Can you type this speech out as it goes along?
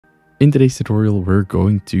In today's tutorial, we're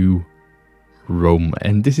going to Rome,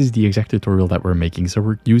 and this is the exact tutorial that we're making. So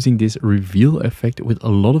we're using this reveal effect with a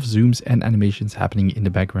lot of zooms and animations happening in the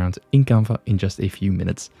background in Canva in just a few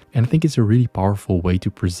minutes. And I think it's a really powerful way to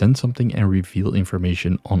present something and reveal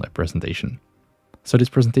information on a presentation. So this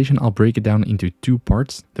presentation, I'll break it down into two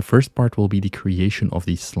parts. The first part will be the creation of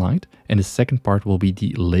the slide, and the second part will be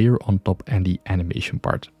the layer on top and the animation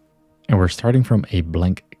part. And we're starting from a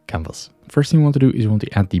blank canvas. First thing we want to do is we want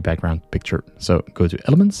to add the background picture. So go to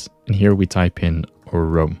Elements, and here we type in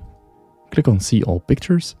Rome. Click on See All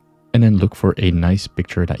Pictures, and then look for a nice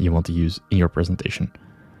picture that you want to use in your presentation.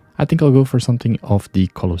 I think I'll go for something of the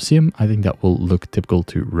Colosseum. I think that will look typical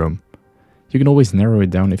to Rome. You can always narrow it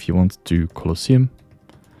down if you want to Colosseum,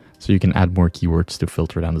 so you can add more keywords to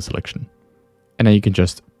filter down the selection. And then you can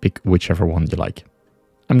just pick whichever one you like.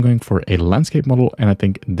 I'm going for a landscape model, and I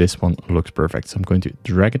think this one looks perfect. So I'm going to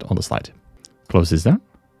drag it on the slide. Close this down.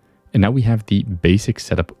 And now we have the basic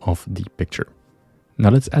setup of the picture. Now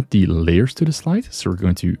let's add the layers to the slide. So we're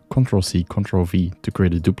going to Ctrl+C, Ctrl+V to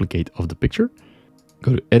create a duplicate of the picture.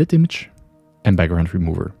 Go to Edit Image and Background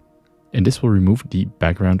Remover. And this will remove the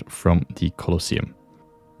background from the Colosseum.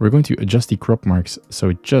 We're going to adjust the crop marks so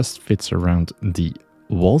it just fits around the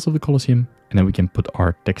walls of the Colosseum, and then we can put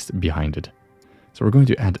our text behind it. So we're going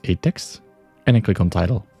to add a text and then click on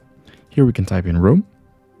title. Here we can type in Rome,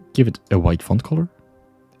 give it a white font color,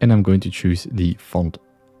 and I'm going to choose the font.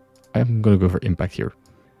 I'm going to go for impact here.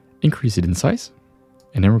 Increase it in size,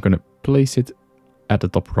 and then we're going to place it at the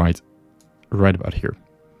top right about here.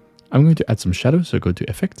 I'm going to add some shadow, so go to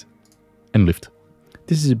Effect and Lift.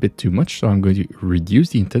 This is a bit too much, so I'm going to reduce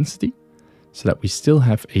the intensity so that we still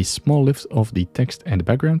have a small lift of the text and the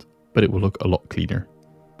background, but it will look a lot cleaner.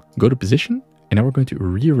 Go to Position, and now we're going to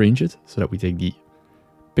rearrange it so that we take the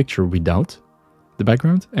picture without the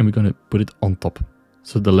background and we're going to put it on top.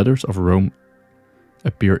 So the letters of Rome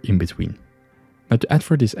appear in between. Now to add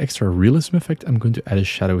for this extra realism effect, I'm going to add a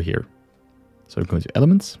shadow here. So I'm going to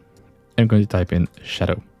Elements and I'm going to type in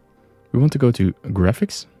Shadow. We want to go to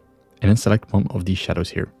Graphics and then select one of these shadows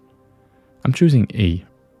here. I'm choosing a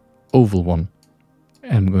oval one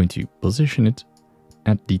and I'm going to position it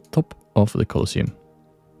at the top of the Colosseum.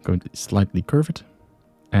 Going to slightly curve it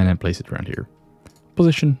and then place it around here.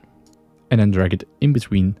 Position and then drag it in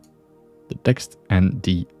between the text and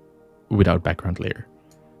the without background layer.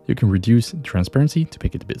 You can reduce transparency to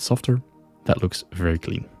make it a bit softer. That looks very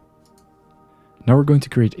clean. Now we're going to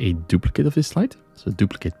create a duplicate of this slide. So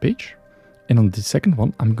duplicate page. And on the second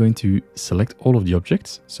one, I'm going to select all of the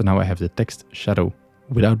objects. So now I have the text shadow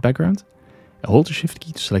without background. I hold the Shift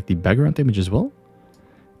key to select the background image as well.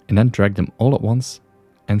 And then drag them all at once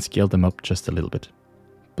and scale them up just a little bit.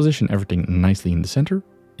 Position everything nicely in the center.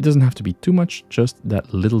 It doesn't have to be too much, just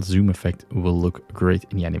that little zoom effect will look great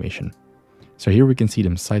in the animation. So here we can see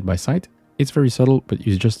them side by side. It's very subtle, but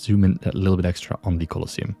you just zoom in that little bit extra on the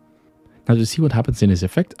Colosseum. Now to see what happens in this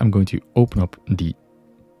effect, I'm going to open up the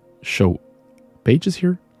show pages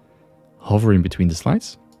here, hover in between the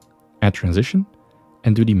slides, add transition,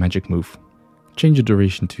 and do the magic move. Change the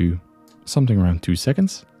duration to something around 2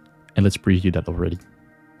 seconds, and let's preview that already.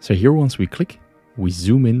 So here once we click, we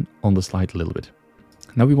zoom in on the slide a little bit.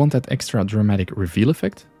 Now we want that extra dramatic reveal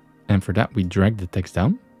effect, and for that we drag the text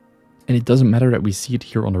down. And it doesn't matter that we see it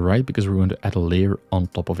here on the right because we're going to add a layer on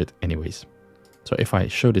top of it anyways. So if I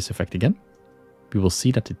show this effect again, we will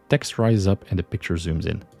see that the text rises up and the picture zooms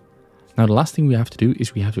in. Now the last thing we have to do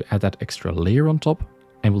is we have to add that extra layer on top,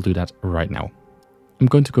 and we'll do that right now. I'm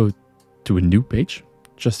going to go to a new page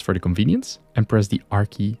just for the convenience and press the R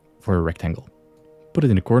key for a rectangle. Put it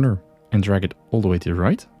in the corner and drag it all the way to the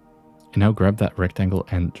right. And now grab that rectangle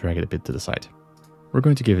and drag it a bit to the side. We're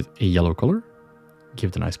going to give it a yellow color. Give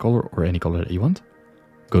it a nice color or any color that you want.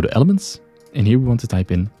 Go to Elements, and here we want to type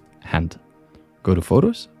in hand. Go to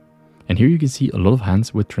Photos, and here you can see a lot of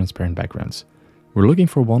hands with transparent backgrounds. We're looking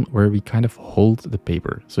for one where we kind of hold the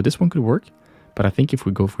paper. So this one could work, but I think if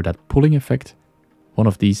we go for that pulling effect, one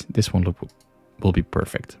of these, this one will be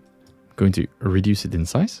perfect. I'm going to reduce it in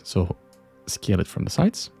size, so scale it from the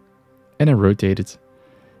sides, and then rotate it.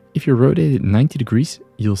 If you rotate it 90 degrees,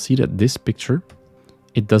 you'll see that this picture,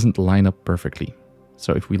 it doesn't line up perfectly.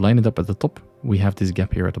 So if we line it up at the top, we have this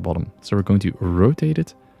gap here at the bottom. So we're going to rotate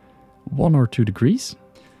it 1 or 2 degrees,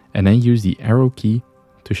 and then use the arrow key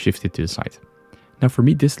to shift it to the side. Now for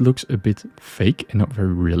me, this looks a bit fake and not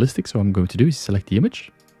very realistic. So what I'm going to do is select the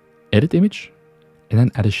image, edit image, and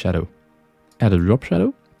then add a shadow. Add a drop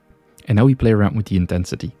shadow. And now we play around with the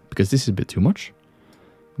intensity because this is a bit too much.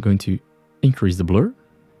 I'm going to increase the blur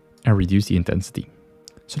and reduce the intensity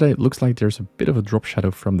so that it looks like there's a bit of a drop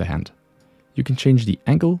shadow from the hand. You can change the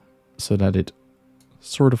angle so that it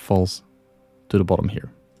sort of falls to the bottom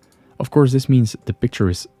here. Of course, this means the picture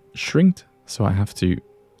is shrinked, so I have to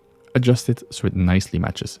adjust it so it nicely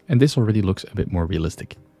matches. And this already looks a bit more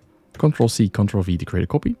realistic. Ctrl C, Ctrl V to create a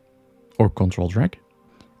copy, or Ctrl drag.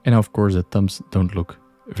 And now, of course, the thumbs don't look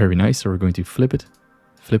very nice, so we're going to flip it,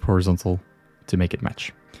 flip horizontal to make it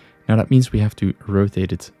match. Now that means we have to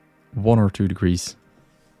rotate it 1 or 2 degrees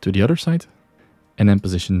to the other side, and then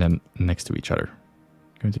position them next to each other.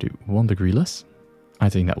 I'm going to do 1 degree less. I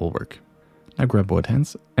think that will work. Now grab both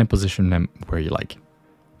hands and position them where you like.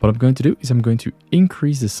 What I'm going to do is I'm going to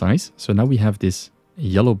increase the size. So now we have this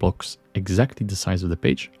yellow blocks exactly the size of the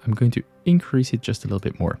page. I'm going to increase it just a little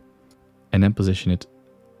bit more and then position it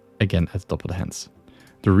again at the top of the hands.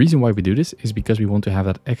 The reason why we do this is because we want to have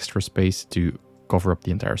that extra space to cover up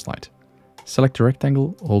the entire slide. Select the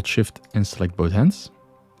rectangle, hold Shift and select both hands,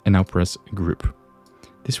 and now press Group.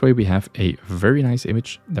 This way we have a very nice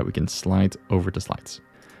image that we can slide over the slides.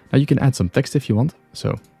 Now you can add some text if you want,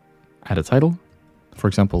 so add a title. For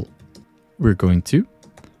example, we're going to ...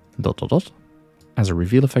 as a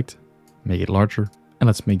reveal effect, make it larger, and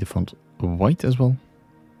let's make the font white as well.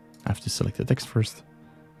 I have to select the text first,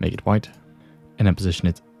 make it white, and then position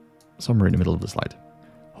it somewhere in the middle of the slide.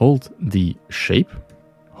 Hold the shape,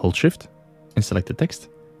 hold Shift, and select the text,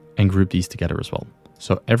 and group these together as well.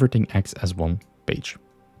 So everything acts as one page,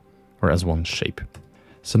 or as one shape.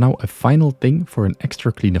 So now a final thing for an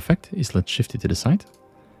extra clean effect is let's shift it to the side,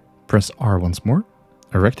 press R once more,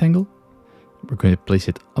 a rectangle, we're going to place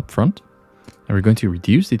it up front, and we're going to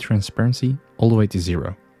reduce the transparency all the way to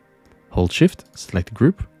 0. Hold Shift, select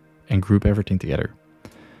Group, and group everything together.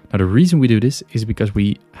 Now the reason we do this is because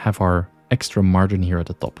we have our extra margin here at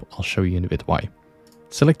the top. I'll show you in a bit why.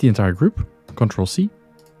 Select the entire group, Ctrl C,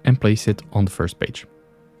 and place it on the first page.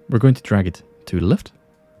 We're going to drag it to the left,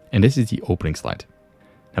 and this is the opening slide.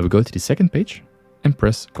 Now we go to the second page and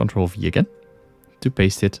press Ctrl V again to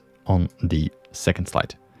paste it on the second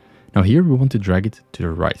slide. Now here we want to drag it to the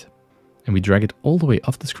right, and we drag it all the way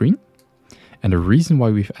off the screen. And the reason why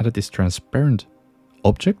we've added this transparent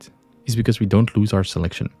object is because we don't lose our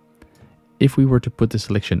selection. If we were to put the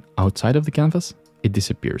selection outside of the canvas, it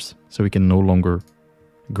disappears, so we can no longer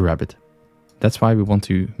grab it. That's why we want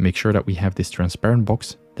to make sure that we have this transparent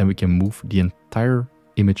box, then we can move the entire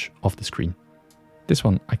image off the screen. This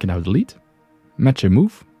one I can now delete. Match and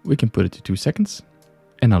move, we can put it to 2 seconds.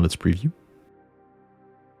 And now let's preview.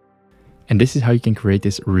 And this is how you can create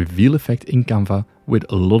this reveal effect in Canva with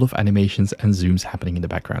a lot of animations and zooms happening in the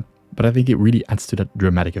background. But I think it really adds to that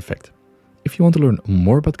dramatic effect. If you want to learn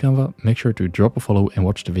more about Canva, make sure to drop a follow and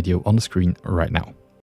watch the video on the screen right now.